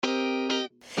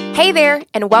Hey there,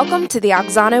 and welcome to the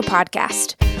Auxano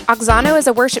podcast. Auxano is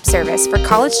a worship service for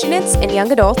college students and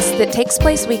young adults that takes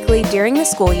place weekly during the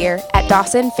school year at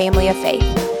Dawson Family of Faith.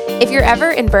 If you're ever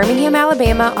in Birmingham,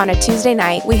 Alabama on a Tuesday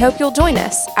night, we hope you'll join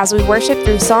us as we worship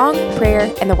through song,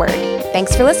 prayer, and the Word.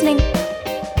 Thanks for listening.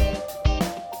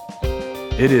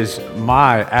 It is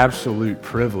my absolute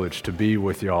privilege to be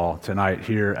with y'all tonight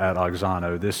here at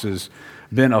Auxano. This has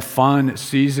been a fun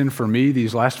season for me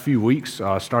these last few weeks,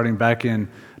 starting back in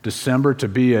December, to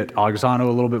be at Auxano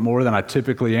a little bit more than I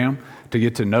typically am, to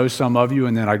get to know some of you,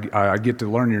 and then I get to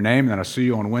learn your name, and then I see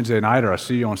you on Wednesday night or I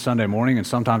see you on Sunday morning, and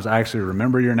sometimes I actually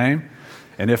remember your name.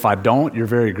 And if I don't, you're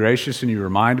very gracious and you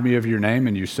remind me of your name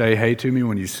and you say hey to me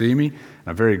when you see me. And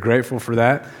I'm very grateful for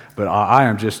that. But I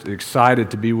am just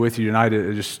excited to be with you tonight,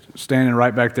 just standing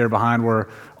right back there behind where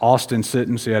Austin's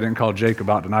sitting. See, I didn't call Jake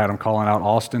about tonight. I'm calling out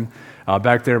Austin.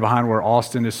 Back there behind where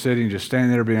Austin is sitting, just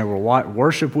standing there, being able to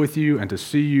worship with you and to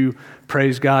see you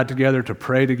praise God together, to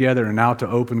pray together, and now to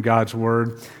open God's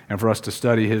Word and for us to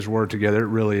study His Word together. It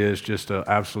really is just an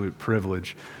absolute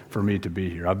privilege for me to be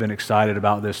here. I've been excited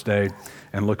about this day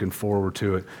and looking forward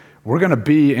to it. We're going to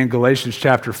be in Galatians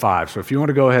chapter 5. So if you want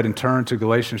to go ahead and turn to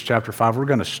Galatians chapter 5, we're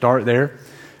going to start there.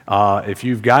 If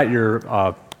you've got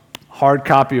your hard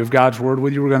copy of God's Word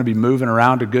with you, we're going to be moving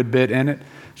around a good bit in it.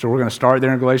 So we're going to start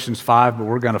there in Galatians 5, but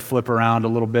we're going to flip around a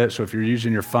little bit. So if you're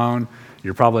using your phone,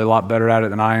 you're probably a lot better at it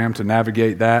than I am to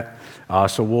navigate that.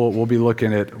 So we'll be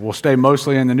looking at, we'll stay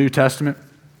mostly in the New Testament,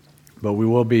 but we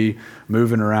will be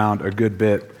moving around a good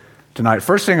bit tonight.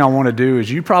 First thing I want to do is,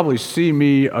 you probably see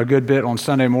me a good bit on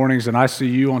Sunday mornings, and I see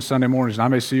you on Sunday mornings, and I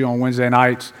may see you on Wednesday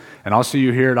nights, and I'll see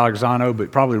you here at Auxano,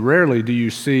 but probably rarely do you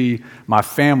see my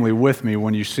family with me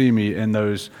when you see me in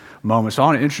those moments. So I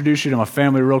want to introduce you to my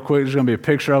family real quick. There's going to be a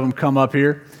picture of them come up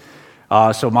here.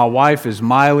 So my wife is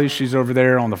Miley. She's over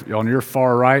there on your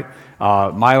far right.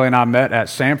 Miley and I met at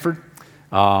Samford.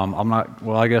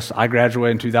 I guess I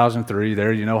graduated in 2003.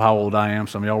 There, you know how old I am.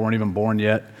 Some of y'all weren't even born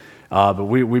yet. But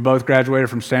we both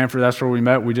graduated from Samford. That's where we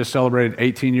met. We just celebrated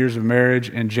 18 years of marriage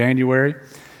in January.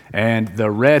 And the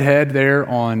redhead there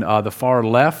on the far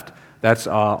left, that's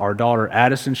our daughter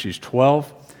Addison. She's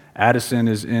 12. Addison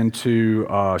is into,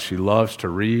 she loves to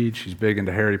read. She's big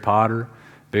into Harry Potter,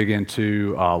 big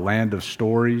into Land of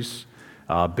Stories,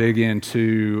 big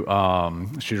into,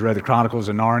 she's read the Chronicles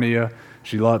of Narnia.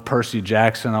 She loved Percy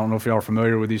Jackson. I don't know if y'all are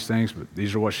familiar with these things, but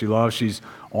these are what she loves. She's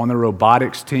on the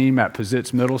robotics team at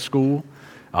Pizitz Middle School,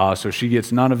 so she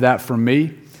gets none of that from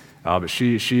me. But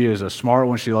she is a smart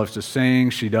one. She loves to sing.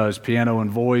 She does piano and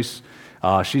voice.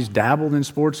 She's dabbled in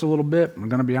sports a little bit. I'm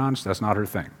going to be honest, that's not her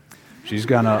thing. She's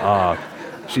gonna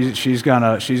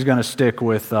stick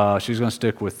with the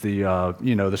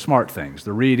the smart things,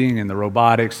 the reading and the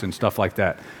robotics and stuff like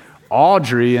that.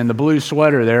 Audrey in the blue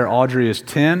sweater there. Audrey is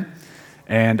 10.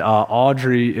 And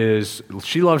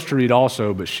she loves to read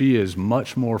also, but she is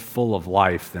much more full of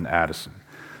life than Addison.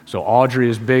 So Audrey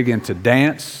is big into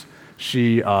dance.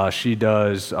 She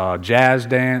does jazz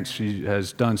dance. She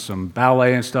has done some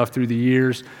ballet and stuff through the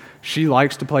years. She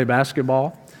likes to play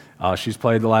basketball. She's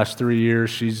played the last 3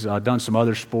 years. She's done some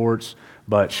other sports,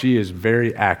 but she is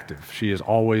very active. She is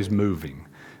always moving.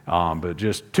 But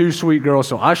just two sweet girls.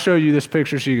 So I show you this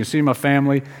picture so you can see my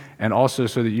family, and also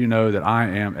so that you know that I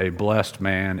am a blessed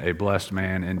man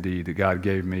indeed, that God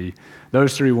gave me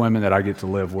those three women that I get to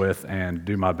live with and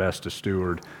do my best to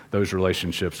steward those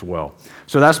relationships well.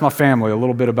 So that's my family, a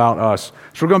little bit about us.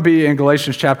 So we're going to be in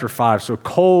Galatians chapter 5. So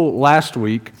Cole last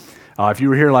week, if you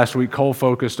were here last week, Cole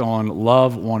focused on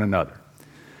love one another.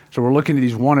 So we're looking at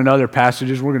these one another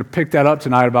passages. We're going to pick that up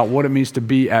tonight about what it means to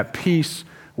be at peace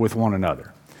with one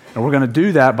another. And we're going to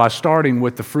do that by starting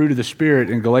with the fruit of the Spirit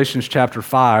in Galatians chapter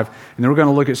 5. And then we're going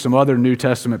to look at some other New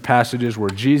Testament passages where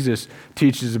Jesus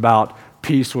teaches about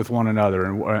peace with one another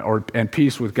and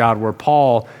peace with God, where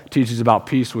Paul teaches about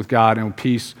peace with God and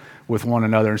peace with one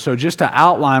another. And so just to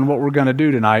outline what we're going to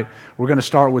do tonight, we're going to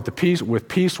start with peace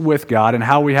with God and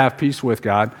how we have peace with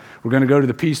God. We're going to go to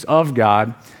the peace of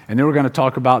God, and then we're going to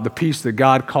talk about the peace that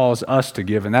God calls us to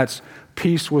give, and that's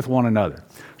peace with one another.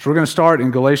 So we're going to start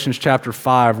in Galatians chapter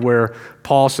 5, where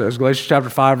Paul says, Galatians chapter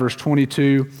 5, verse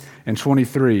 22 and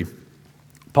 23.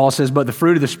 Paul says, "But the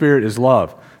fruit of the Spirit is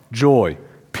love, joy,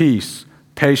 peace,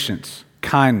 patience,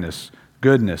 kindness,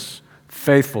 goodness,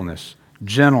 faithfulness,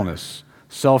 gentleness,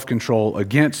 self-control.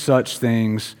 Against such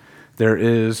things there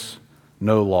is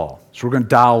no law." So we're going to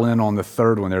dial in on the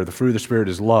third one there. The fruit of the Spirit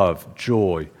is love,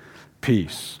 joy,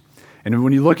 peace. And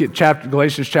when you look at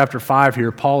Galatians chapter 5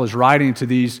 here, Paul is writing to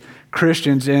these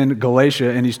Christians in Galatia,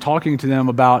 and he's talking to them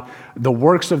about the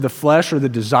works of the flesh, or the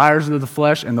desires of the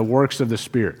flesh, and the works of the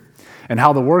Spirit. and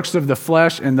how the works of the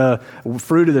flesh and the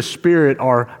fruit of the Spirit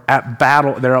are at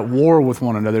battle. They're at war with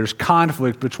one another. There's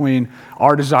conflict between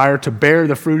our desire to bear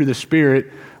the fruit of the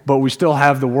Spirit, but we still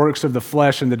have the works of the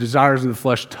flesh and the desires of the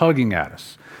flesh tugging at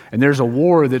us. And there's a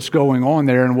war that's going on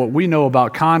there, and what we know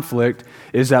about conflict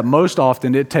is that most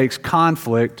often it takes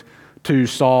conflict to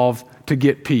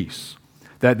get peace.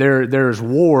 That there's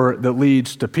war that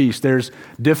leads to peace. There's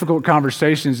difficult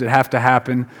conversations that have to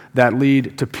happen that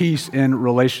lead to peace in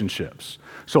relationships.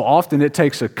 So often it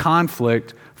takes a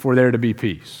conflict for there to be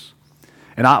peace.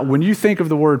 And when you think of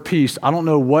the word peace, I don't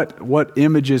know what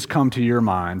images come to your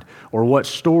mind or what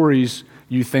stories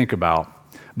you think about.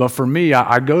 But for me,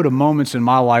 I go to moments in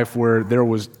my life where there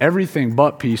was everything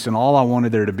but peace, and all I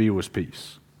wanted there to be was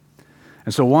peace.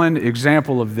 And so one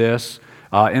example of this,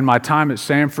 in my time at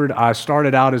Samford, I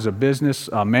started out as a business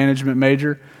management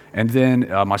major, and then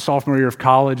my sophomore year of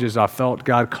college, as I felt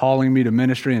God calling me to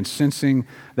ministry and sensing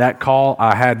that call,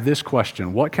 I had this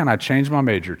question: what can I change my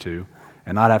major to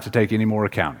and not have to take any more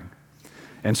accounting?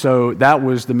 And so that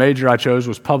was the major I chose,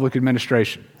 was public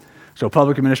administration. So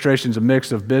public administration is a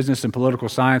mix of business and political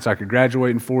science. I could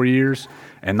graduate in 4 years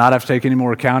and not have to take any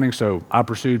more accounting, so I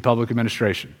pursued public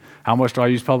administration. How much do I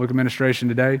use public administration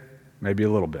today? Maybe a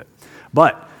little bit.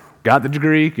 But got the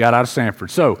degree, got out of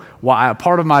Samford. So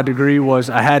part of my degree was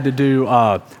I had to do,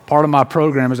 part of my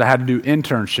program is I had to do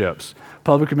internships.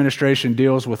 Public administration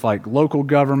deals with like local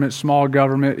government, small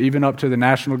government, even up to the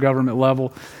national government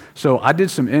level. So I did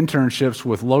some internships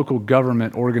with local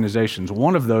government organizations.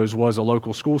 One of those was a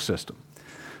local school system.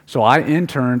 So I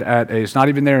interned it's not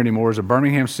even there anymore, it's a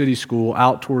Birmingham City school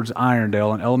out towards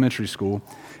Irondale, an elementary school,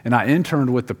 and I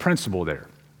interned with the principal there.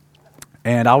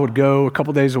 And I would go a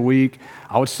couple days a week.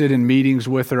 I would sit in meetings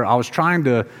with her. I was trying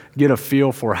to get a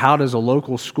feel for how does a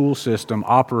local school system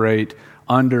operate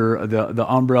under the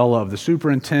umbrella of the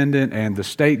superintendent and the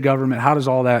state government. How does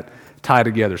all that tie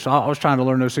together? So I was trying to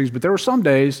learn those things. But there were some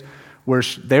days where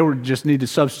they just needed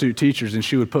substitute teachers, and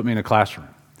she would put me in a classroom.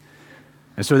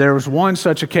 And so there was one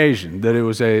such occasion that it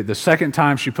was the second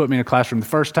time she put me in a classroom. The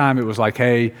first time it was like,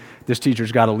 hey, this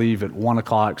teacher's got to leave at 1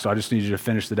 o'clock, so I just need you to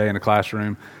finish the day in the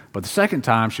classroom. But the second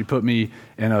time she put me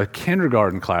in a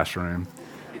kindergarten classroom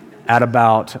at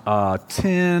about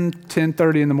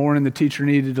 10:30 in the morning. The teacher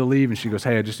needed to leave, and she goes,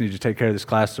 hey, I just need you to take care of this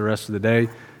class the rest of the day.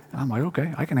 I'm like,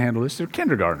 okay, I can handle this. They're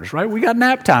kindergartners, right? We got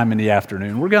nap time in the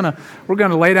afternoon. We're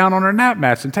gonna lay down on our nap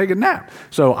mats and take a nap.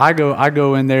 So I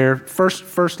go in there.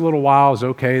 First little while is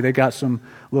okay. They got some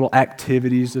little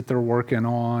activities that they're working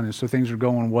on, and so things are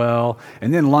going well.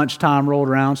 And then lunchtime rolled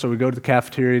around, so we go to the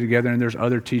cafeteria together, and there's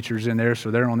other teachers in there, so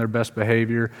they're on their best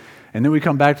behavior. And then we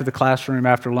come back to the classroom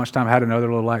after lunchtime, had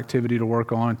another little activity to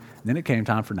work on. And then it came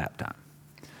time for nap time.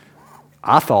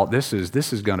 I thought this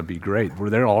is going to be great.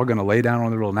 They're all going to lay down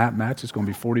on their little nap mats. It's going to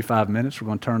be 45 minutes. We're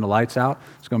going to turn the lights out.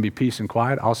 It's going to be peace and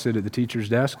quiet. I'll sit at the teacher's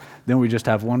desk. Then we just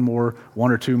have one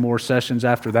or two more sessions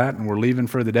after that, and we're leaving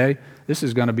for the day. This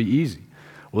is going to be easy.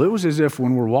 Well, it was as if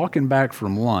when we're walking back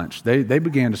from lunch, they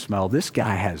began to smell, this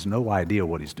guy has no idea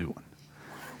what he's doing.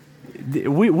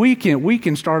 We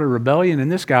can start a rebellion,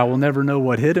 and this guy will never know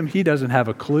what hit him. He doesn't have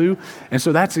a clue. And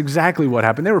so that's exactly what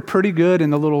happened. They were pretty good in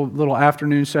the little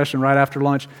afternoon session right after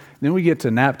lunch. Then we get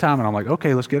to nap time, and I'm like,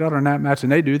 okay, let's get out our nap mats.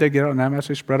 And they do. They get out on nap mats.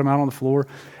 They spread them out on the floor.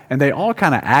 And they all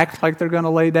kind of act like they're going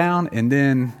to lay down, and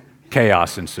then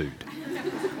chaos ensued.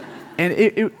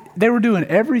 And they were doing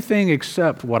everything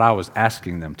except what I was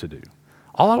asking them to do.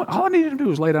 All I needed to do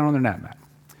was lay down on their nap mat.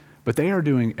 But they are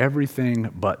doing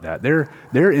everything but that.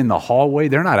 They're in the hallway.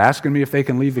 They're not asking me if they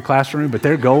can leave the classroom, but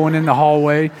they're going in the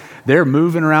hallway. They're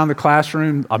moving around the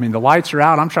classroom. I mean, the lights are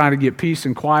out. I'm trying to get peace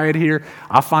and quiet here.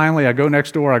 I go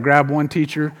next door. I grab one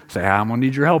teacher, say, I'm going to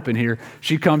need your help in here.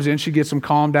 She comes in. She gets them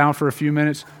calmed down for a few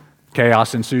minutes.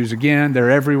 Chaos ensues again. They're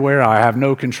everywhere. I have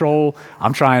no control.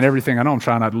 I'm trying everything I know. I'm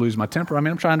trying not to lose my temper.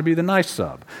 I'm trying to be the nice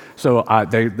sub. So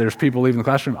there's people leaving the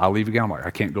classroom. I leave again. I'm like,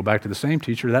 I can't go back to the same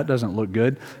teacher. That doesn't look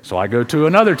good. So I go to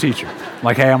another teacher. I'm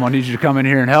like, hey, I'm going to need you to come in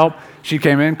here and help. She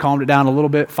came in, calmed it down a little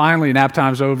bit. Finally, nap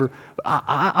time's over.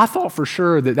 I thought for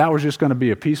sure that was just going to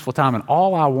be a peaceful time, and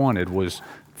all I wanted was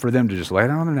for them to just lay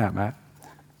down on their nap mat,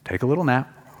 take a little nap,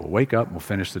 we'll wake up, and we'll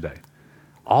finish the day.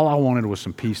 All I wanted was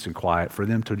some peace and quiet for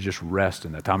them to just rest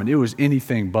in that time. And it was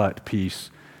anything but peace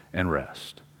and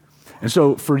rest. And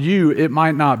so for you, it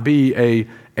might not be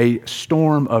a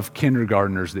storm of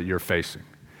kindergartners that you're facing.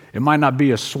 It might not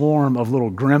be a swarm of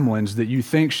little gremlins that you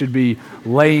think should be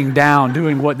laying down,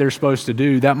 doing what they're supposed to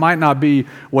do. That might not be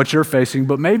what you're facing,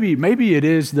 but maybe it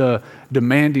is the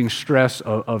demanding stress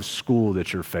of school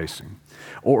that you're facing.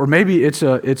 Or maybe it's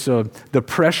the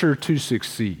pressure to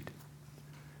succeed.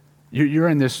 You're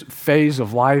in this phase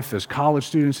of life as college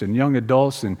students and young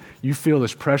adults, and you feel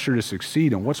this pressure to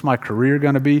succeed. And what's my career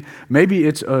going to be? Maybe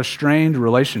it's a strained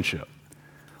relationship.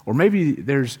 Or maybe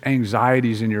there's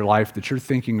anxieties in your life that you're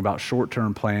thinking about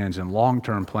short-term plans and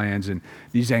long-term plans, and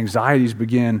these anxieties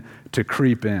begin to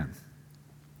creep in.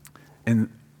 And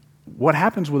what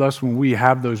happens with us when we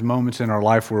have those moments in our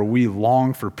life where we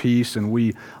long for peace and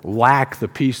we lack the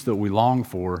peace that we long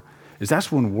for is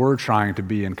that's when we're trying to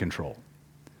be in control.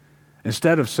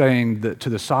 Instead of saying that to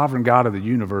the sovereign God of the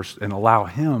universe and allow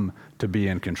him to be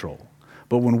in control.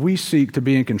 But when we seek to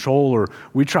be in control, or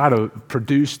we try to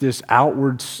produce this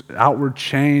outward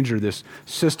change or this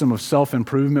system of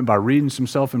self-improvement by reading some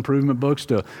self-improvement books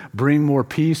to bring more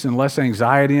peace and less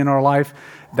anxiety in our life,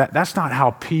 that's not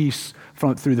how peace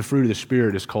through the fruit of the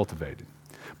Spirit is cultivated.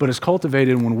 But it's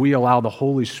cultivated when we allow the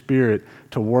Holy Spirit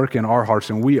to work in our hearts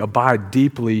and we abide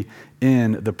deeply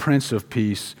in the Prince of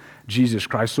Peace, Jesus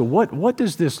Christ. So what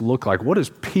does this look like? What does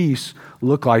peace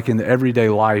look like in the everyday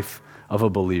life of a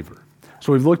believer?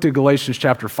 So we've looked at Galatians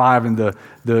chapter 5 and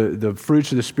the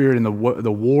fruits of the Spirit and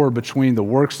the war between the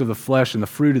works of the flesh and the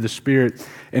fruit of the Spirit.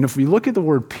 And if we look at the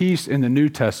word peace in the New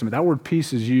Testament, that word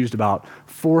peace is used about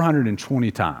 420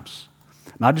 times.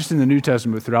 Not just in the New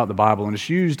Testament, but throughout the Bible. And it's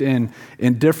used in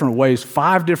different ways,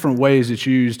 5 different ways it's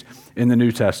used in the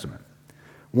New Testament.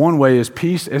 One way is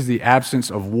peace as the absence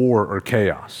of war or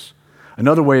chaos.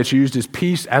 Another way it's used is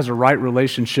peace as a right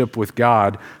relationship with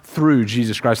God through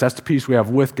Jesus Christ. That's the peace we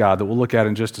have with God that we'll look at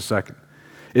in just a second.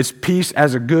 It's peace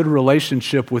as a good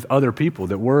relationship with other people,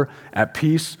 that we're at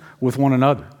peace with one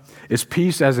another. It's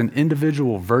peace as an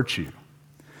individual virtue.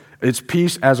 It's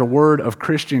peace as a word of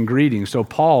Christian greeting. So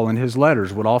Paul in his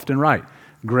letters would often write,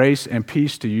 grace and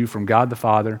peace to you from God the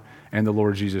Father and the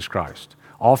Lord Jesus Christ.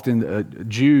 Often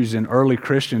Jews and early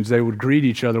Christians, they would greet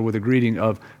each other with a greeting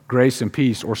of grace and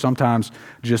peace, or sometimes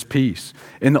just peace.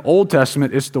 In the Old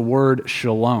Testament, it's the word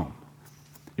shalom.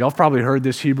 Y'all have probably heard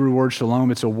this Hebrew word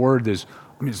shalom. It's a word that's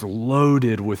it's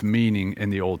loaded with meaning in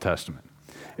the Old Testament.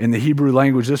 In the Hebrew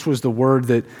language, this was the word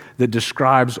that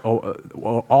describes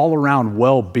all around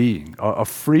well-being, a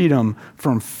freedom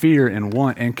from fear and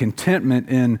want, and contentment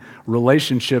in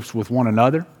relationships with one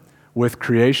another, with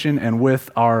creation, and with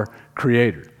our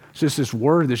Creator. So it's this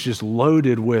word that's just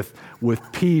loaded with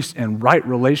peace and right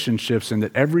relationships, and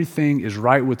that everything is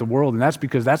right with the world. And that's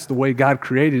because that's the way God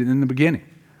created it in the beginning.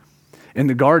 In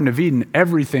the Garden of Eden,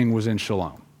 everything was in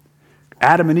shalom.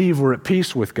 Adam and Eve were at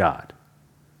peace with God.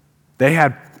 They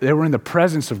were in the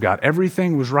presence of God.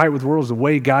 Everything was right with the world, the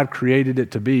way God created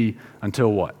it to be,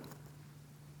 until what?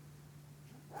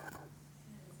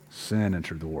 Sin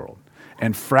entered the world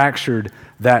and fractured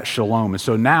that shalom. And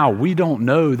so now we don't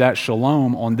know that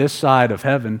shalom on this side of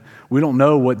heaven. We don't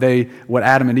know what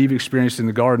Adam and Eve experienced in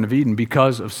the Garden of Eden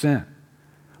because of sin.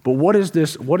 But what is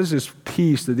this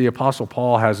peace that the Apostle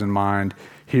Paul has in mind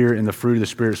here in the fruit of the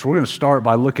Spirit? So we're going to start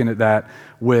by looking at that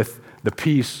with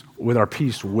our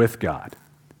peace with God.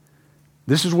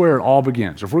 This is where it all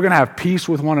begins. If we're going to have peace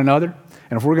with one another,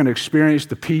 and if we're going to experience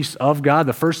the peace of God,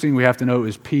 the first thing we have to know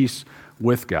is peace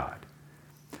with God.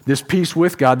 This peace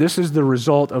with God, this is the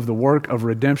result of the work of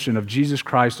redemption of Jesus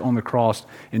Christ on the cross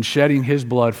in shedding his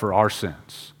blood for our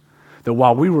sins. That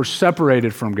while we were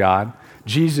separated from God,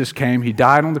 Jesus came, he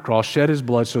died on the cross, shed his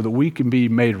blood so that we can be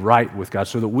made right with God,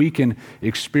 so that we can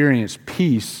experience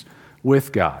peace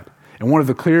with God. And one of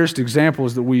the clearest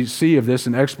examples that we see of this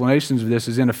and explanations of this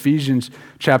is in Ephesians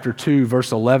chapter 2,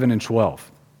 verse 11 and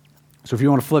 12. So if you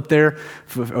want to flip there,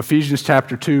 Ephesians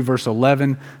chapter 2, verse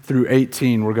 11 through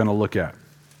 18, we're going to look at.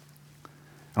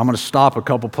 I'm going to stop a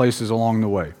couple places along the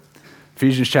way.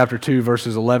 Ephesians chapter 2,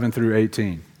 verses 11 through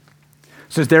 18. It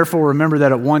says, therefore, remember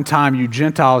that at one time you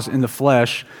Gentiles in the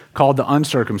flesh, called the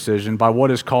uncircumcision by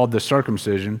what is called the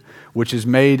circumcision, which is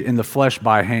made in the flesh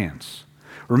by hands.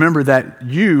 Remember that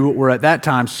you were at that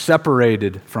time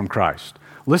separated from Christ.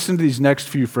 Listen to these next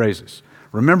few phrases.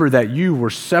 Remember that you were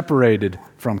separated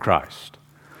from Christ.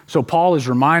 So Paul is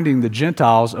reminding the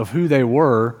Gentiles of who they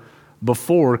were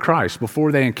before Christ,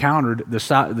 before they encountered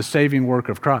the saving work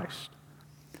of Christ.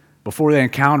 Before they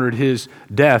encountered his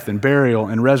death and burial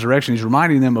and resurrection, he's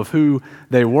reminding them of who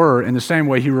they were in the same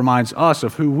way he reminds us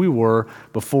of who we were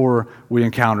before we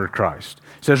encountered Christ.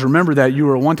 He says, remember that you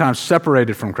were at one time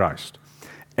separated from Christ,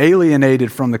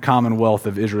 alienated from the commonwealth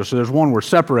of Israel. So there's one word,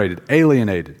 separated,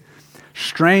 alienated.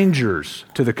 Strangers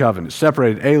to the covenant,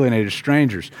 separated, alienated,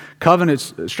 strangers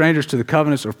to the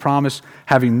covenants of promise,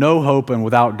 having no hope and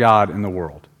without God in the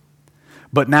world.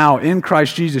 But now in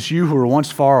Christ Jesus, you who were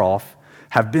once far off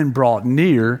have been brought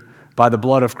near by the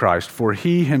blood of Christ, for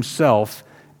he himself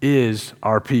is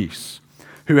our peace,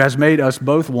 who has made us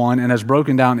both one and has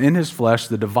broken down in his flesh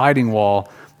the dividing wall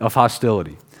of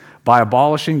hostility, by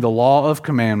abolishing the law of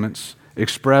commandments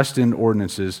expressed in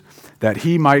ordinances, that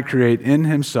he might create in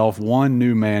himself one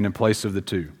new man in place of the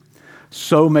two,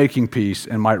 so making peace,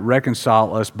 and might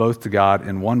reconcile us both to God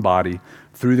in one body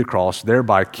through the cross,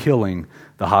 thereby killing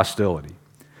the hostility.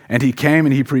 And he came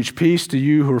and he preached peace to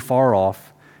you who are far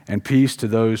off, and peace to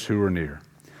those who are near.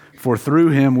 For through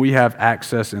him we have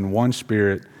access in one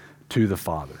Spirit to the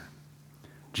Father.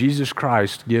 Jesus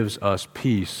Christ gives us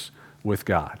peace with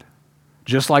God.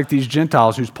 Just like these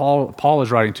Gentiles whose Paul is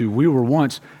writing to, we were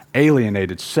once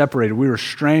alienated, separated. We were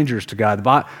strangers to God.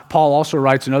 Paul also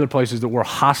writes in other places that we're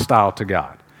hostile to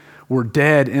God. We're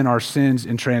dead in our sins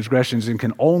and transgressions and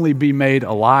can only be made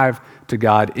alive to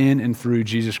God in and through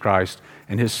Jesus Christ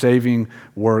and his saving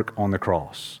work on the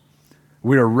cross.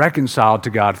 We are reconciled to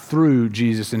God through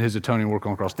Jesus and his atoning work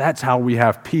on the cross. That's how we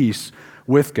have peace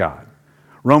with God.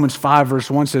 Romans 5 verse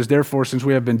 1 says, therefore, since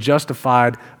we have been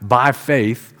justified by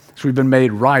faith, so we've been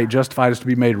made right, justified is to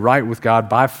be made right with God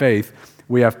by faith,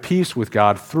 we have peace with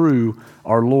God through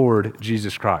our Lord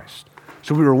Jesus Christ.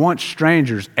 So we were once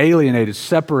strangers, alienated,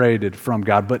 separated from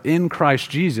God, but in Christ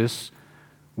Jesus,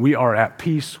 we are at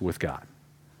peace with God.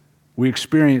 We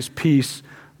experience peace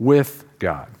with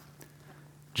God.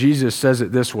 Jesus says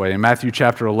it this way in Matthew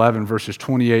chapter 11, verses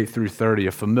 28 through 30,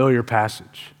 a familiar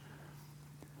passage.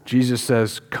 Jesus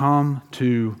says, come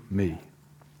to me.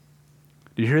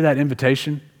 Do you hear that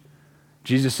invitation?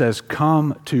 Jesus says,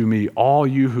 come to me, all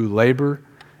you who labor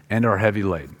and are heavy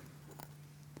laden,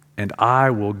 and I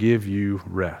will give you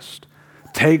rest.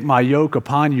 Take my yoke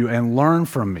upon you and learn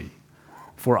from me,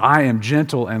 for I am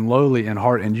gentle and lowly in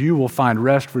heart, and you will find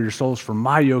rest for your souls, for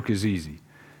my yoke is easy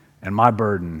and my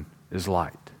burden is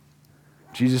light.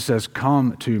 Jesus says,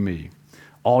 come to me,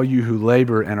 all you who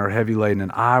labor and are heavy laden,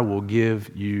 and I will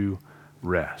give you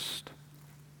rest.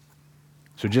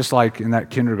 So just like in that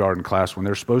kindergarten class, when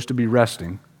they're supposed to be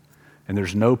resting and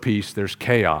there's no peace, there's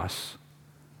chaos,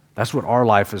 that's what our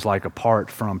life is like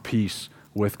apart from peace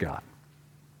with God.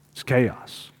 It's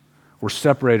chaos. We're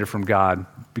separated from God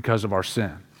because of our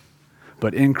sin.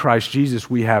 But in Christ Jesus,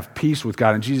 we have peace with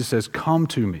God. And Jesus says, come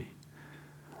to me,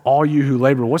 all you who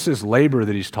labor. What's this labor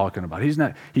that he's talking about?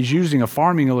 He's using a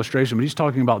farming illustration, but he's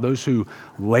talking about those who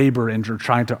labor and are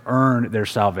trying to earn their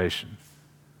salvation.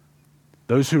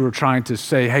 Those who are trying to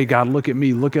say, hey, God, look at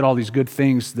me. Look at all these good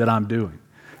things that I'm doing.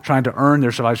 Trying to earn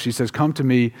their salvation. He says, come to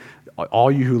me,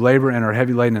 all you who labor and are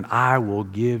heavy laden, and I will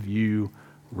give you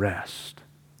rest.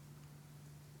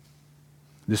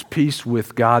 This peace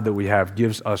with God that we have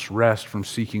gives us rest from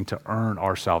seeking to earn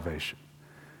our salvation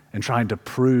and trying to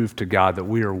prove to God that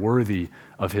we are worthy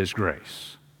of his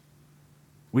grace.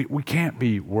 We can't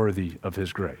be worthy of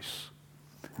his grace.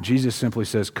 Jesus simply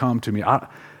says, come to me.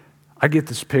 I get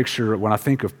this picture when I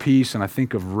think of peace and I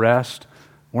think of rest.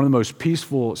 One of the most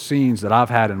peaceful scenes that I've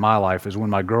had in my life is when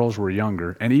my girls were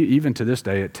younger, and even to this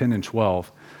day at 10 and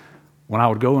 12, when I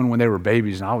would go in when they were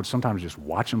babies and I would sometimes just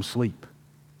watch them sleep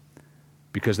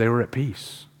because they were at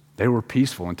peace. They were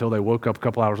peaceful until they woke up a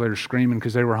couple hours later screaming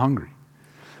because they were hungry.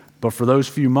 But for those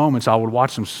few moments, I would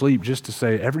watch them sleep just to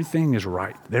say everything is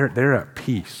right. They're at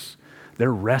peace.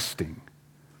 They're resting.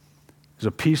 It's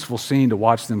a peaceful scene to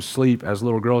watch them sleep as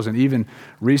little girls. And even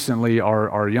recently,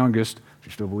 our youngest, she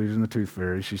still believes in the tooth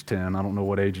fairy. She's 10. I don't know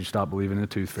what age you stopped believing in the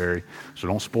tooth fairy, so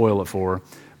don't spoil it for her.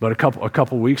 But a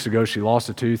couple weeks ago, she lost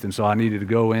a tooth, and so I needed to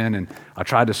go in, and I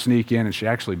tried to sneak in, and she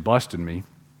actually busted me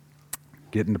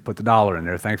getting to put the dollar in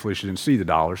there. Thankfully, she didn't see the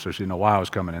dollar, so she didn't know why I was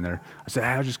coming in there. I said, hey,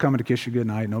 I was just coming to kiss you good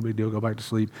night. No big deal. Go back to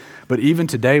sleep. But even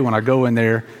today, when I go in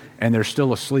there and they're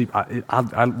still asleep,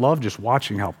 I love just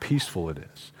watching how peaceful it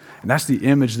is. And that's the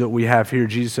image that we have here.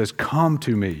 Jesus says, come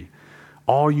to me,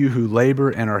 all you who labor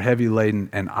and are heavy laden,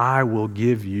 and I will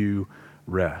give you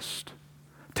rest.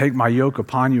 Take my yoke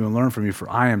upon you and learn from me, for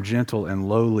I am gentle and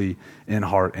lowly in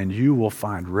heart, and you will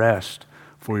find rest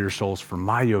for your souls, for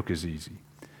my yoke is easy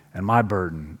and my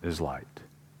burden is light.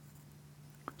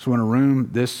 So in a room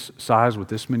this size with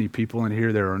this many people in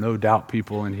here, there are no doubt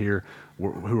people in here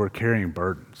who are carrying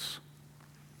burdens.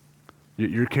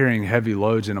 You're carrying heavy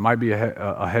loads, and it might be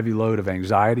a heavy load of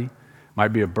anxiety,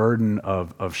 might be a burden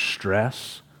of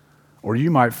stress, or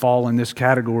you might fall in this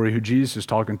category who Jesus is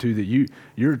talking to, that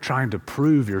you're trying to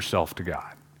prove yourself to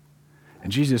God.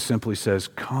 And Jesus simply says,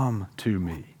 come to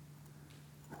me.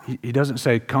 He doesn't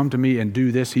say, come to me and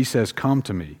do this. He says, come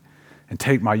to me and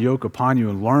take my yoke upon you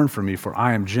and learn from me, for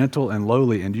I am gentle and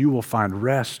lowly, and you will find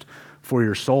rest for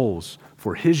your souls,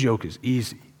 for his yoke is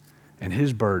easy and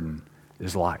his burden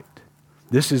is light.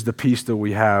 This is the peace that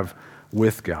we have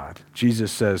with God.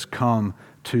 Jesus says, come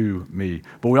to me.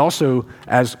 But we also,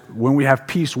 when we have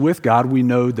peace with God, we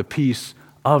know the peace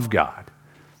of God.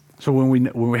 So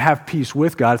when we have peace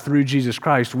with God through Jesus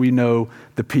Christ, we know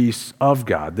the peace of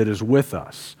God that is with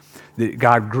us, that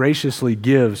God graciously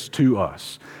gives to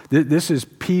us. This is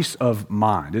peace of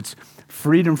mind. It's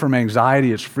freedom from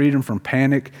anxiety. It's freedom from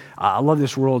panic. I love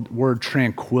this word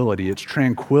tranquility. It's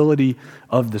tranquility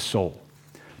of the soul.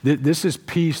 This is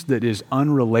peace that is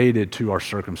unrelated to our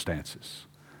circumstances.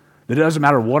 That it doesn't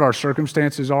matter what our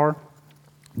circumstances are.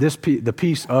 The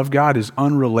peace of God is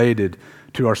unrelated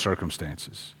to our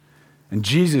circumstances. And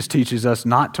Jesus teaches us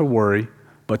not to worry,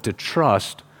 but to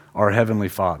trust our Heavenly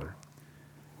Father.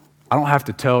 I don't have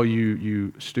to tell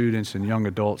you students and young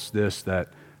adults that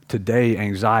today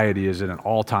anxiety is at an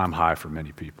all-time high for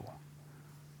many people.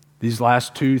 These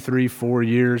last 2, 3, 4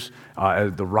 years,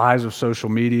 the rise of social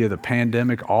media, the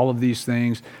pandemic, all of these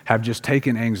things have just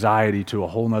taken anxiety to a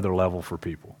whole nother level for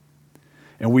people.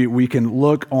 And we can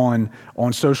look on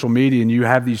social media and you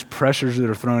have these pressures that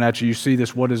are thrown at you. You see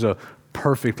this, what does a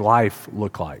perfect life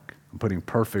look like? I'm putting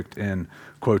perfect in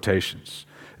quotations.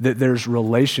 That there's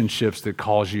relationships that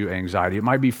cause you anxiety. It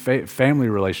might be family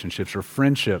relationships or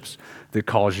friendships that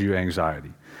cause you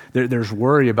anxiety. There's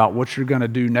worry about what you're going to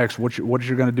do next, what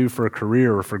you're going to do for a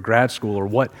career or for grad school, or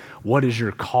what is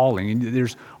your calling. And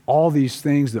there's all these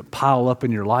things that pile up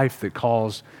in your life that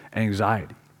cause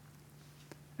anxiety.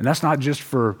 And that's not just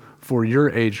for your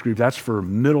age group, that's for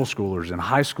middle schoolers and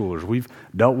high schoolers. We've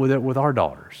dealt with it with our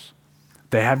daughters.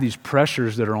 They have these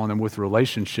pressures that are on them with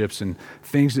relationships and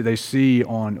things that they see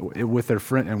with their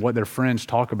friend and what their friends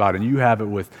talk about. And you have it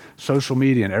with social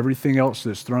media and everything else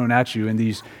that's thrown at you in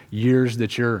these years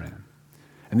that you're in.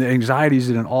 And the anxiety is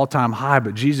at an all-time high,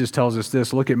 but Jesus tells us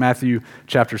this. Look at Matthew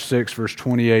chapter 6, verse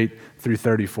 28 through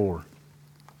 34. It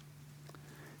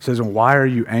says, "And why are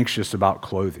you anxious about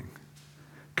clothing?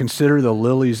 Consider the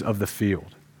lilies of the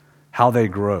field, how they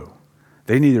grow.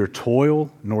 They neither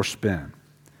toil nor spin.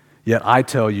 Yet I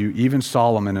tell you, even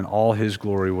Solomon in all his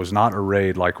glory was not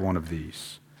arrayed like one of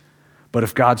these. But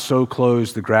if God so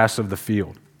clothes the grass of the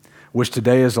field, which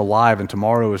today is alive and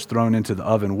tomorrow is thrown into the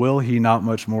oven, will he not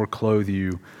much more clothe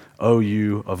you, O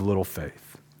you of little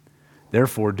faith?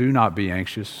 Therefore do not be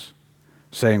anxious,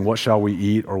 saying, what shall we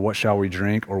eat, or what shall we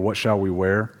drink, or what shall we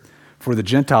wear? For the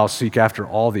Gentiles seek after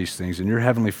all these things, and your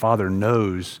heavenly Father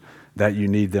knows that you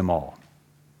need them all."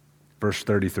 Verse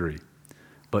 33.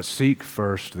 "But seek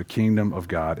first the kingdom of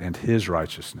God and his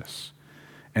righteousness,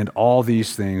 and all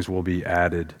these things will be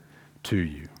added to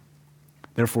you.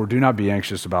 Therefore, do not be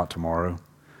anxious about tomorrow,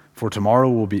 for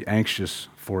tomorrow will be anxious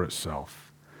for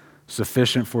itself.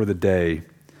 Sufficient for the day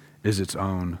is its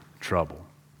own trouble."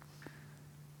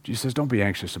 Jesus says, don't be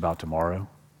anxious about tomorrow.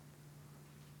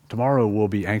 Tomorrow will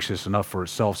be anxious enough for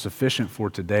itself. Sufficient for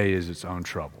today is its own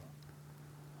trouble.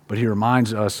 But he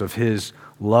reminds us of his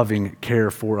loving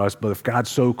care for us. But if God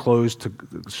so clothes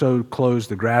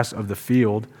the grass of the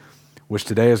field, which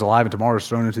today is alive and tomorrow is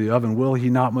thrown into the oven, will he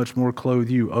not much more clothe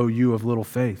you, O you of little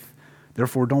faith?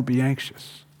 Therefore, don't be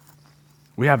anxious.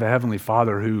 We have a heavenly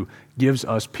Father who gives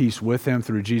us peace with him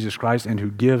through Jesus Christ and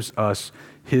who gives us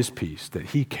his peace, that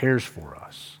he cares for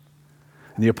us.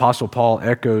 And the Apostle Paul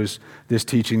echoes this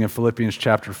teaching in Philippians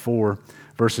chapter 4,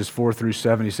 verses 4 through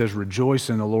 7. He says, "Rejoice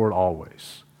in the Lord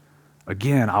always.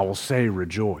 Again, I will say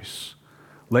rejoice.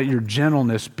 Let your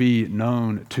gentleness be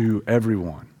known to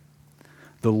everyone.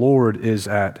 The Lord is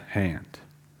at hand.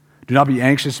 Do not be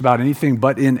anxious about anything,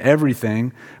 but in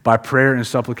everything, by prayer and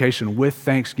supplication, with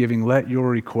thanksgiving, let your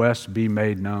requests be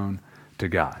made known to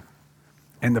God.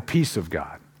 And the peace of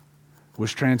God,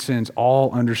 which transcends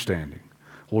all understanding,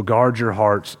 will guard your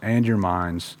hearts and your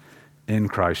minds in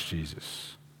Christ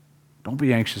Jesus." Don't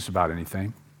be anxious about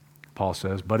anything, Paul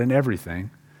says, but in everything,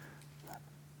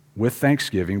 with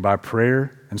thanksgiving, by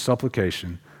prayer and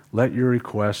supplication, let your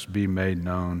requests be made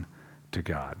known to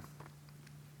God.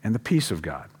 And the peace of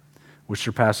God, which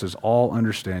surpasses all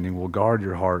understanding, will guard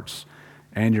your hearts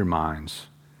and your minds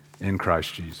in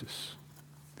Christ Jesus.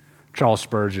 Charles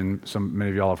Spurgeon,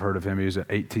 many of y'all have heard of him. He was an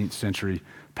 18th century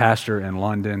pastor in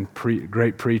London,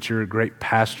 great preacher, great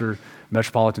pastor,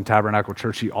 Metropolitan Tabernacle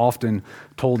Church. He often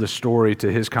told a story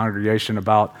to his congregation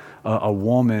about a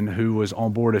woman who was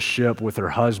on board a ship with her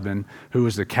husband, who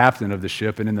was the captain of the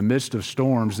ship. And in the midst of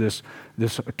storms, this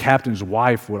captain's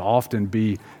wife would often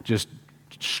be just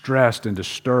stressed and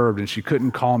disturbed, and she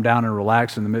couldn't calm down and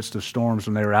relax in the midst of storms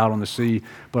when they were out on the sea.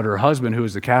 But her husband, who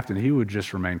was the captain, he would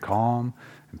just remain calm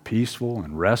and peaceful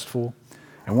and restful.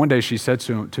 And one day she said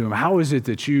to him, "How is it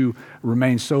that you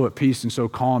remain so at peace and so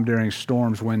calm during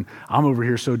storms when I'm over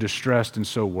here so distressed and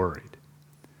so worried?"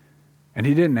 And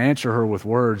he didn't answer her with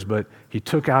words, but he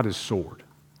took out his sword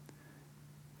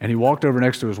And he walked over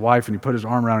next to his wife and he put his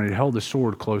arm around her and he held the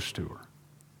sword close to her.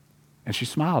 And she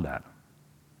smiled at him.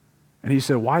 And he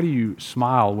said, "Why do you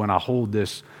smile when I hold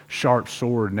this sharp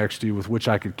sword next to you with which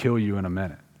I could kill you in a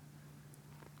minute?"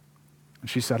 And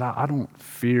she said, I don't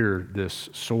fear this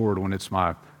sword when it's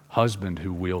my husband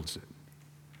who wields it.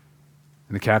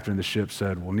 And the captain of the ship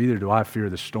said, "Well, neither do I fear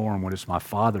the storm when it's my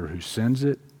Father who sends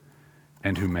it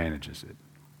and who manages it."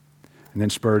 And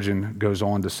then Spurgeon goes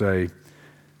on to say,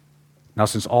 "Now,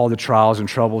 since all the trials and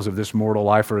troubles of this mortal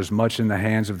life are as much in the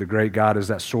hands of the great God as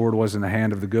that sword was in the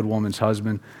hand of the good woman's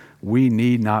husband, we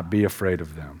need not be afraid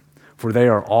of them, for they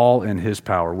are all in his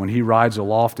power. When he rides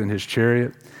aloft in his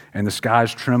chariot and the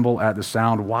skies tremble at the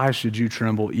sound, why should you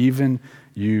tremble, even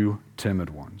you timid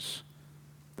ones?"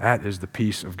 That is the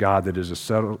peace of God that is a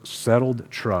settled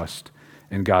trust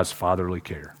in God's fatherly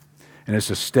care. And it's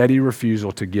a steady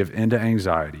refusal to give in to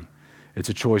anxiety. It's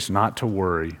a choice not to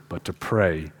worry, but to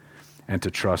pray and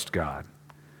to trust God.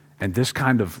 And this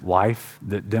kind of life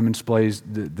that demonstrates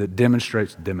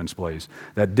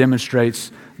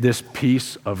this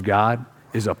peace of God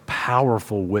is a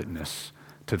powerful witness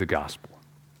to the gospel,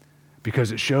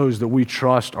 because it shows that we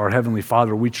trust our Heavenly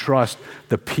Father. We trust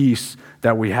the peace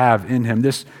that we have in him.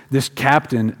 This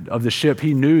captain of the ship,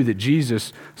 he knew that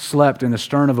Jesus slept in the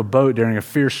stern of a boat during a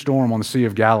fierce storm on the Sea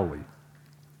of Galilee.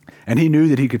 And he knew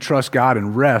that he could trust God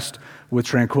and rest with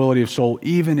tranquility of soul,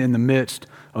 even in the midst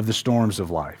of the storms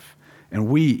of life. And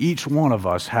we, each one of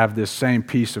us, have this same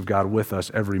peace of God with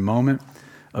us every moment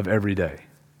of every day.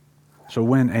 So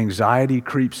when anxiety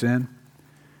creeps in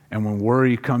and when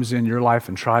worry comes in your life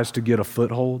and tries to get a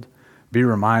foothold, be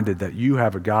reminded that you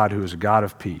have a God who is a God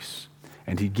of peace,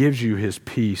 and he gives you his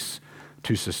peace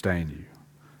to sustain you.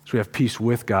 So we have peace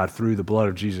with God through the blood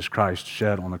of Jesus Christ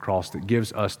shed on the cross that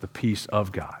gives us the peace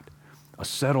of God, a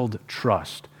settled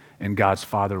trust in God's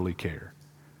fatherly care.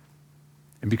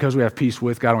 And because we have peace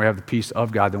with God and we have the peace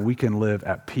of God, then we can live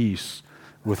at peace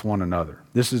with one another.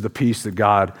 This is the peace that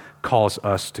God calls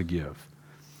us to give.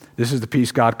 This is the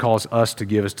peace God calls us to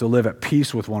give, is to live at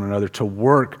peace with one another, to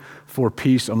work for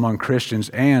peace among Christians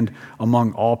and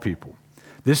among all people.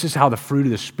 This is how the fruit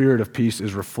of the Spirit of peace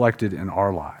is reflected in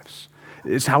our lives.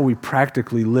 It's how we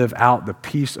practically live out the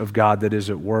peace of God that is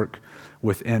at work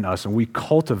within us. And we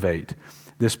cultivate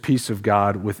this peace of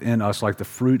God within us like the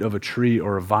fruit of a tree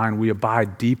or a vine. We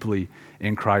abide deeply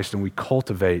in Christ and we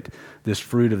cultivate this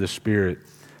fruit of the Spirit,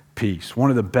 peace. One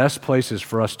of the best places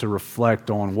for us to reflect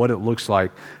on what it looks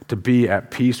like to be at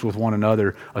peace with one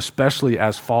another, especially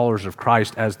as followers of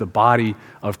Christ, as the body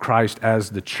of Christ,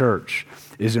 as the church,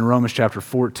 is in Romans chapter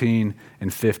 14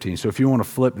 and 15. So if you want to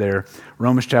flip there,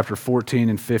 Romans chapter 14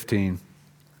 and 15,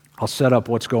 I'll set up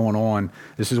what's going on.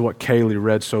 This is what Kaylee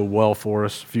read so well for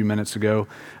us a few minutes ago.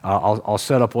 I'll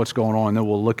set up what's going on, and then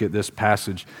we'll look at this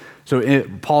passage. So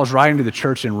Paul's writing to the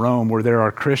church in Rome where there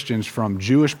are Christians from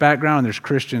Jewish background and there's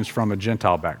Christians from a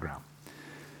Gentile background.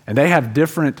 And they have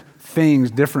different things,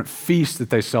 different feasts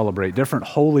that they celebrate, different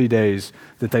holy days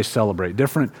that they celebrate,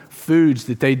 different foods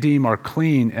that they deem are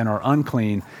clean and are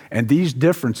unclean. And these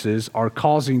differences are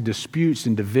causing disputes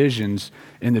and divisions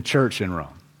in the church in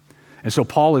Rome. And so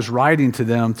Paul is writing to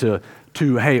them to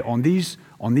hey, on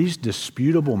these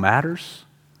disputable matters,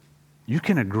 you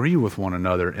can agree with one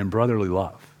another in brotherly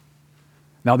love.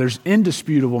 Now, there's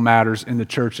indisputable matters in the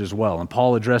church as well, and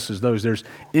Paul addresses those. There's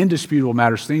indisputable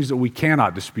matters, things that we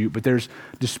cannot dispute, but there's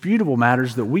disputable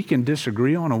matters that we can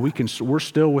disagree on, and we're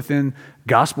still within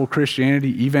gospel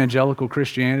Christianity, evangelical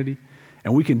Christianity,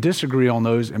 and we can disagree on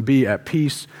those and be at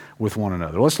peace with one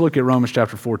another. Let's look at Romans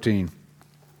chapter 14,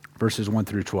 verses 1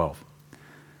 through 12.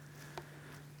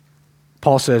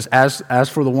 Paul says, as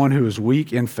for the one who is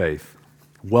weak in faith,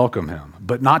 welcome him,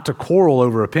 but not to quarrel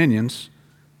over opinions.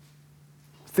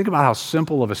 Think about how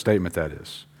simple of a statement that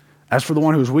is. As for the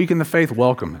one who is weak in the faith,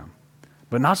 welcome him,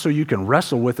 but not so you can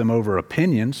wrestle with him over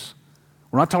opinions.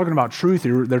 We're not talking about truth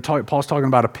here. Paul's talking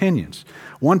about opinions.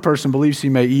 One person believes he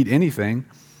may eat anything,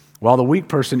 while the weak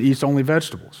person eats only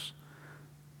vegetables.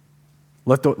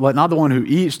 Let not the one who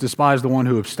eats despise the one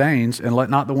who abstains, and let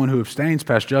not the one who abstains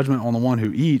pass judgment on the one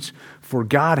who eats, for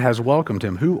God has welcomed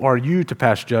him. Who are you to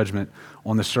pass judgment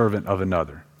on the servant of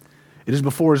another? It is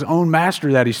before his own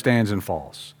master that he stands and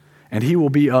falls, and he will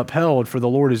be upheld, for the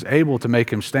Lord is able to make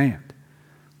him stand.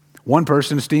 One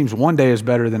person esteems one day as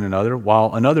better than another,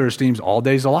 while another esteems all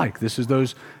days alike. This is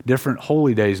those different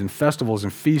holy days and festivals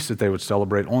and feasts that they would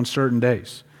celebrate on certain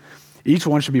days. Each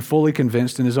one should be fully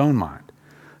convinced in his own mind.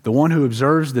 The one who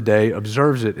observes the day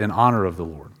observes it in honor of the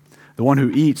Lord. The one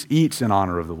who eats, eats in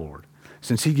honor of the Lord,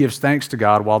 since he gives thanks to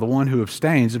God, while the one who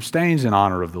abstains, abstains in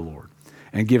honor of the Lord,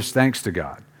 and gives thanks to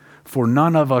God. For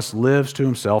none of us lives to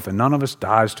himself, and none of us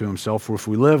dies to himself. For if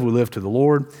we live to the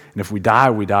Lord, and if we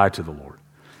die to the Lord.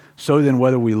 So then,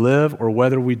 whether we live or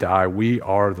whether we die, we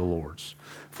are the Lord's.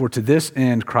 For to this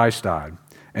end Christ died,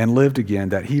 and lived again,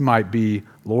 that he might be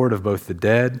Lord of both the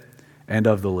dead and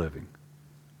of the living.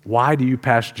 Why do you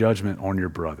pass judgment on your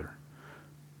brother?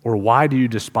 Or why do you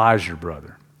despise your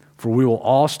brother? For we will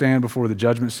all stand before the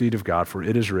judgment seat of God, for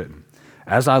it is written,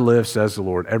 As I live, says the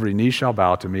Lord, every knee shall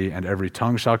bow to me, and every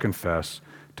tongue shall confess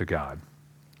to God.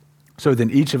 So then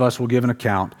each of us will give an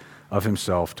account of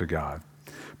himself to God.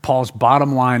 Paul's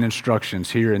bottom line instructions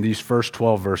here in these first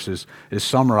 12 verses is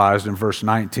summarized in verse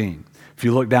 19. If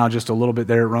you look down just a little bit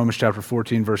there at Romans chapter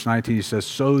 14, verse 19, he says,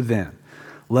 So then,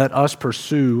 let us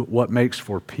pursue what makes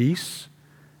for peace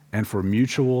and for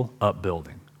mutual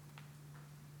upbuilding.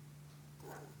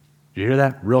 You hear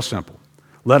that? Real simple.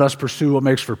 Let us pursue what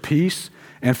makes for peace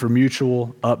and for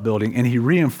mutual upbuilding. And he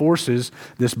reinforces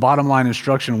this bottom line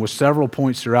instruction with several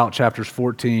points throughout chapters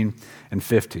 14 and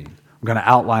 15. I'm going to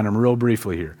outline them real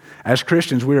briefly here. As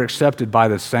Christians, we are accepted by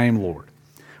the same Lord.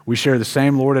 We share the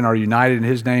same Lord and are united in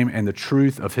his name and the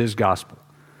truth of his gospel.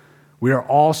 We are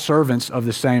all servants of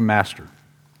the same master.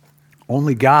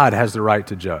 Only God has the right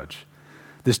to judge.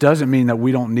 This doesn't mean that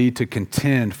we don't need to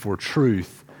contend for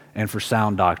truth and for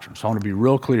sound doctrine. So I want to be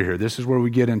real clear here. This is where we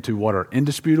get into what are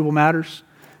indisputable matters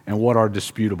and what are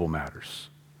disputable matters.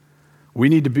 We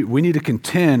need to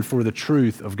contend for the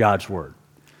truth of God's word.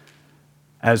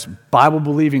 As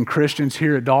Bible-believing Christians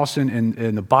here at Dawson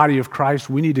in the body of Christ,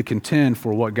 we need to contend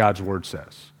for what God's word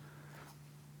says.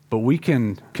 But we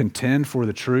can contend for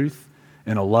the truth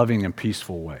in a loving and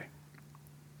peaceful way.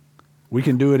 We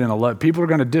can do it in a people are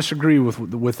going to disagree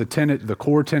with the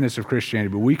core tenets of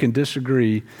Christianity, but we can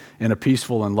disagree in a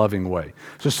peaceful and loving way.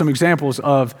 So some examples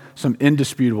of some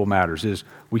indisputable matters is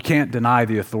we can't deny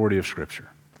the authority of Scripture.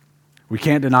 We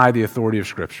can't deny the authority of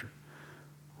Scripture.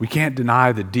 We can't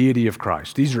deny the deity of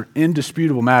Christ. These are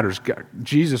indisputable matters.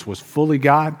 Jesus was fully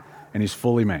God and he's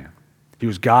fully man. He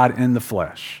was God in the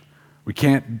flesh. We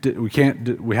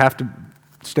have to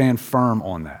stand firm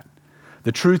on that.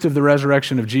 The truth of the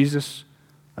resurrection of Jesus,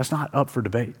 that's not up for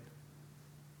debate.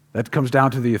 That comes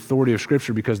down to the authority of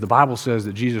Scripture because the Bible says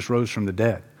that Jesus rose from the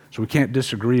dead. So we can't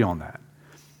disagree on that.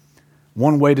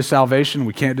 One way to salvation,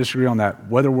 we can't disagree on that.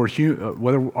 Whether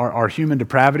our human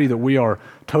depravity, that we are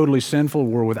totally sinful,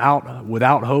 we're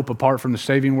without hope apart from the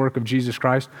saving work of Jesus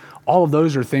Christ, all of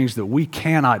those are things that we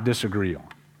cannot disagree on.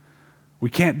 We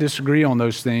can't disagree on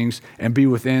those things and be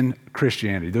within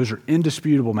Christianity. Those are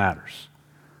indisputable matters.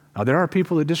 Now, there are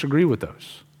people that disagree with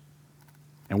those,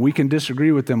 and we can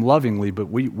disagree with them lovingly, but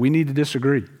we need to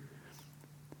disagree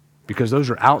because those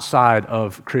are outside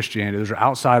of Christianity. Those are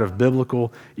outside of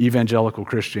biblical evangelical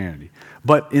Christianity.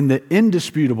 But in the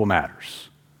indisputable matters,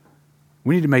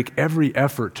 we need to make every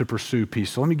effort to pursue peace.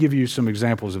 So let me give you some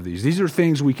examples of these. These are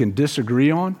things we can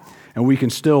disagree on, and we can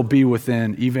still be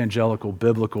within evangelical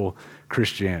biblical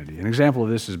Christianity. An example of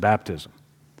this is baptism.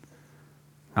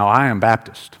 Now, I am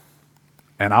Baptist.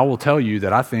 And I will tell you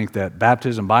that I think that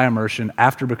baptism by immersion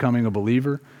after becoming a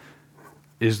believer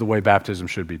is the way baptism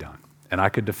should be done. And I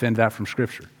could defend that from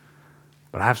Scripture.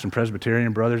 But I have some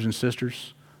Presbyterian brothers and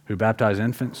sisters who baptize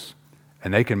infants,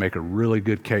 and they can make a really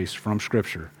good case from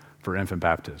Scripture for infant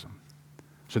baptism.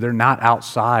 So they're not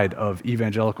outside of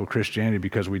evangelical Christianity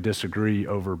because we disagree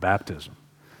over baptism.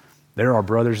 They're our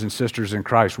brothers and sisters in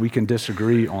Christ. We can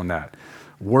disagree on that.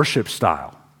 Worship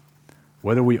style.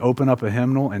 Whether we open up a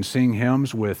hymnal and sing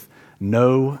hymns with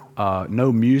no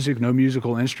music, no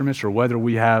musical instruments, or whether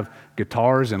we have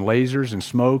guitars and lasers and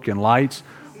smoke and lights,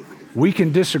 we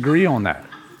can disagree on that.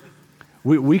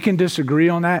 We can disagree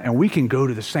on that, and we can go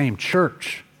to the same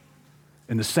church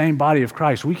in the same body of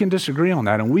Christ. We can disagree on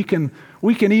that, and we can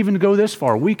even go this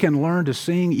far. We can learn to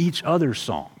sing each other's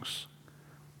songs,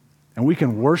 and we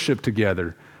can worship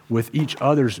together with each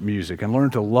other's music and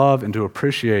learn to love and to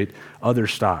appreciate other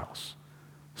styles.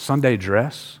 Sunday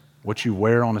dress, what you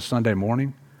wear on a Sunday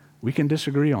morning, we can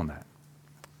disagree on that.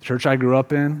 The church I grew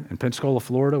up in Pensacola,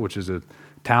 Florida, which is a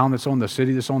town that's on the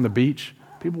city that's on the beach,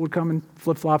 people would come in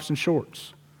flip-flops and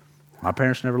shorts. My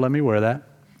parents never let me wear that.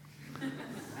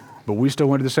 But we still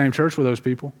went to the same church with those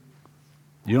people.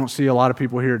 You don't see a lot of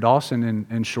people here at Dawson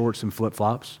in shorts and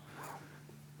flip-flops,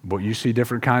 but you see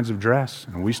different kinds of dress,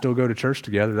 and we still go to church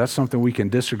together. That's something we can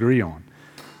disagree on.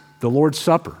 The Lord's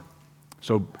Supper.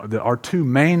 So our two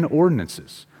main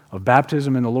ordinances of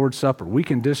baptism and the Lord's Supper, we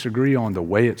can disagree on the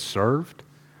way it's served.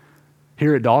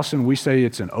 Here at Dawson, we say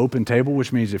it's an open table,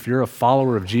 which means if you're a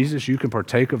follower of Jesus, you can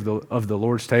partake of the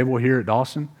Lord's table here at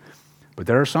Dawson. But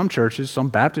there are some churches, some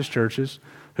Baptist churches,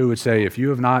 who would say, if you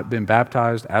have not been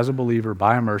baptized as a believer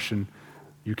by immersion,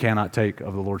 you cannot take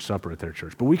of the Lord's Supper at their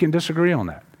church. But we can disagree on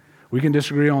that. We can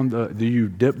disagree on do you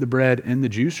dip the bread in the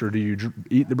juice, or do you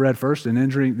eat the bread first and then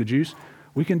drink the juice?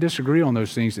 We can disagree on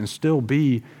those things and still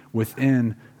be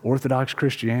within Orthodox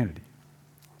Christianity.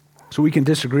 So we can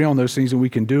disagree on those things and we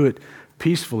can do it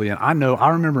peacefully. And I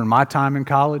remember in my time in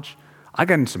college, I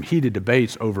got in some heated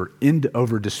debates over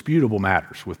disputable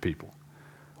matters with people.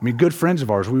 I mean, good friends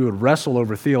of ours, we would wrestle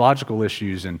over theological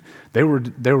issues, and they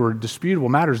were disputable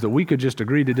matters that we could just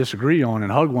agree to disagree on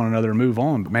and hug one another and move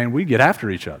on. But man, we get after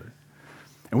each other.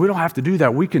 And we don't have to do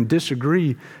that. We can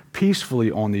disagree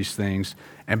peacefully on these things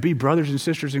and be brothers and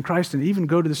sisters in Christ and even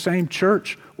go to the same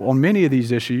church on many of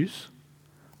these issues.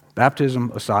 Baptism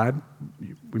aside,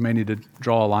 we may need to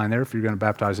draw a line there if you're going to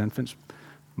baptize infants.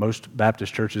 Most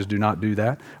Baptist churches do not do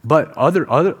that. But other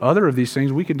of these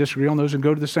things, we can disagree on those and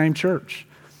go to the same church.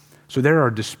 So there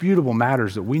are disputable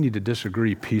matters that we need to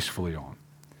disagree peacefully on.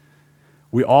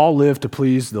 We all live to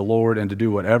please the Lord, and to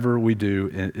do whatever we do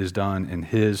is done in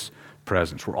His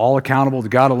presence. We're all accountable to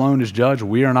God alone as judge.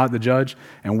 We are not the judge,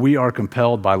 and we are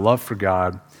compelled by love for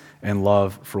God and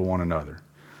love for one another.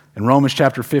 In Romans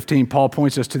chapter 15, Paul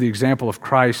points us to the example of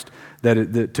Christ,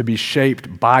 that to be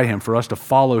shaped by Him, for us to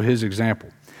follow His example.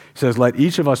 He says, let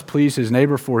each of us please his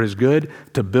neighbor for his good,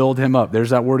 to build him up. There's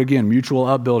that word again, mutual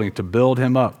upbuilding, to build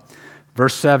him up.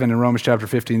 Verse 7 in Romans chapter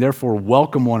 15, therefore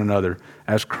welcome one another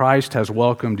as Christ has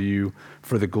welcomed you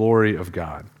for the glory of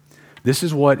God. This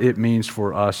is what it means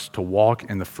for us to walk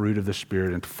in the fruit of the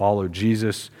Spirit and to follow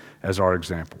Jesus as our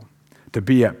example, to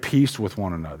be at peace with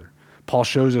one another. Paul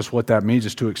shows us what that means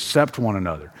is to accept one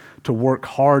another, to work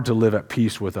hard to live at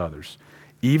peace with others,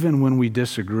 even when we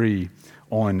disagree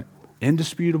on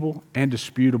indisputable and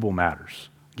disputable matters.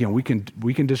 Again, we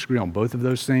can disagree on both of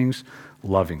those things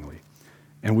lovingly.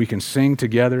 And we can sing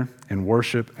together and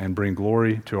worship and bring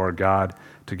glory to our God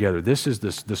together. This is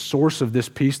the source of this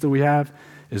peace that we have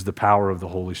is the power of the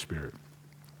Holy Spirit.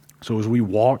 So as we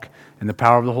walk in the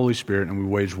power of the Holy Spirit and we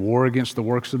wage war against the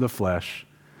works of the flesh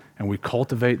and we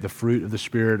cultivate the fruit of the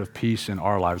Spirit of peace in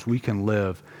our lives, we can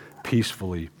live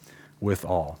peacefully with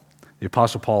all. The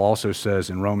Apostle Paul also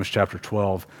says in Romans chapter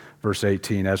 12, verse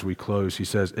 18, as we close, he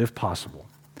says, if possible,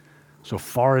 so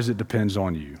far as it depends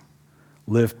on you,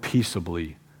 live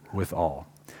peaceably with all.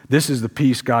 This is the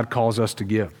peace God calls us to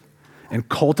give. And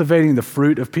cultivating the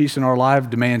fruit of peace in our life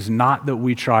demands not that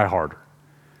we try harder.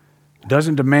 It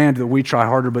doesn't demand that we try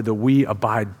harder, but that we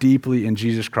abide deeply in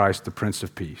Jesus Christ, the Prince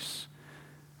of Peace,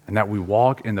 and that we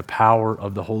walk in the power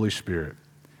of the Holy Spirit.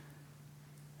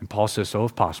 And Paul says, so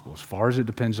if possible, as far as it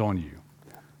depends on you,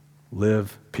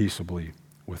 live peaceably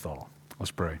with all.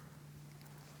 Let's pray.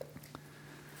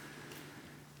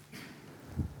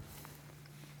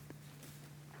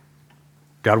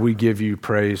 God, we give you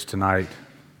praise tonight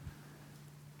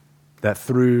that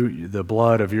through the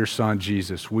blood of your Son,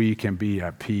 Jesus, we can be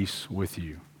at peace with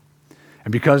you.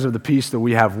 And because of the peace that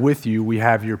we have with you, we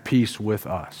have your peace with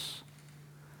us.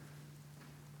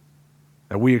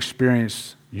 That we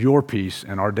experience your peace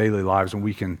in our daily lives, and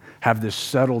we can have this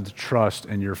settled trust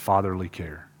in your fatherly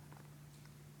care.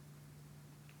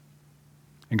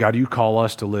 And God, you call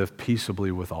us to live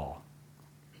peaceably with all.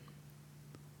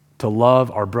 To love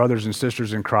our brothers and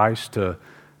sisters in Christ, to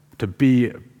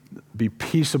be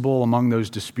peaceable among those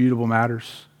disputable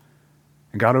matters.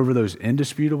 And God, over those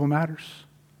indisputable matters,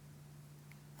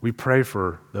 we pray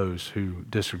for those who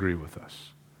disagree with us,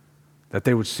 that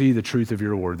they would see the truth of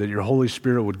your word, that your Holy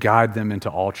Spirit would guide them into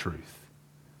all truth,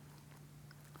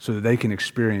 so that they can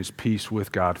experience peace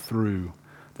with God through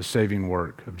the saving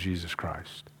work of Jesus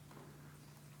Christ.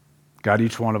 God,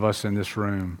 each one of us in this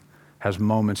room has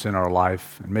moments in our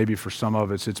life, and maybe for some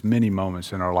of us, it's many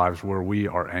moments in our lives where we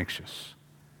are anxious.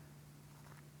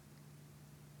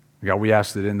 God, we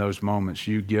ask that in those moments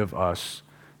you give us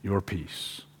your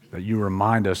peace, that you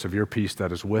remind us of your peace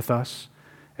that is with us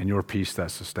and your peace that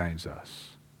sustains us.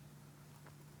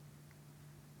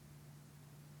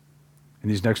 In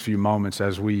these next few moments,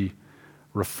 as we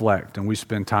reflect and we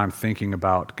spend time thinking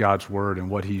about God's word and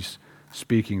what he's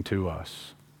speaking to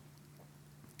us,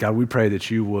 God, we pray that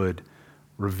you would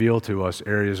reveal to us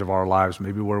areas of our lives,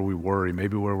 maybe where we worry,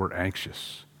 maybe where we're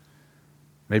anxious,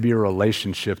 maybe a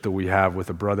relationship that we have with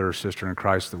a brother or sister in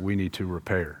Christ that we need to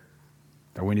repair,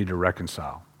 that we need to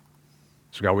reconcile.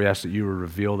 So God, we ask that you would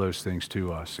reveal those things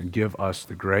to us and give us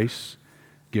the grace,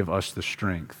 give us the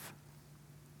strength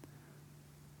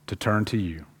to turn to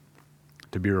you,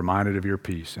 to be reminded of your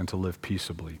peace, and to live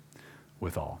peaceably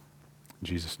with all. In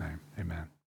Jesus' name, amen.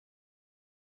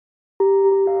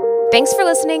 Thanks for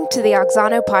listening to the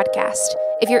Auxano podcast.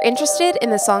 If you're interested in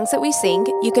the songs that we sing,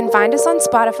 you can find us on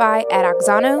Spotify at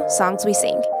Oxano Songs We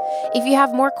Sing. If you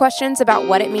have more questions about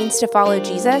what it means to follow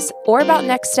Jesus or about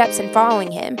next steps in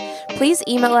following him, please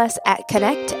email us at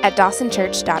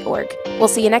connect@dawsonchurch.org. We'll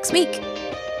see you next week.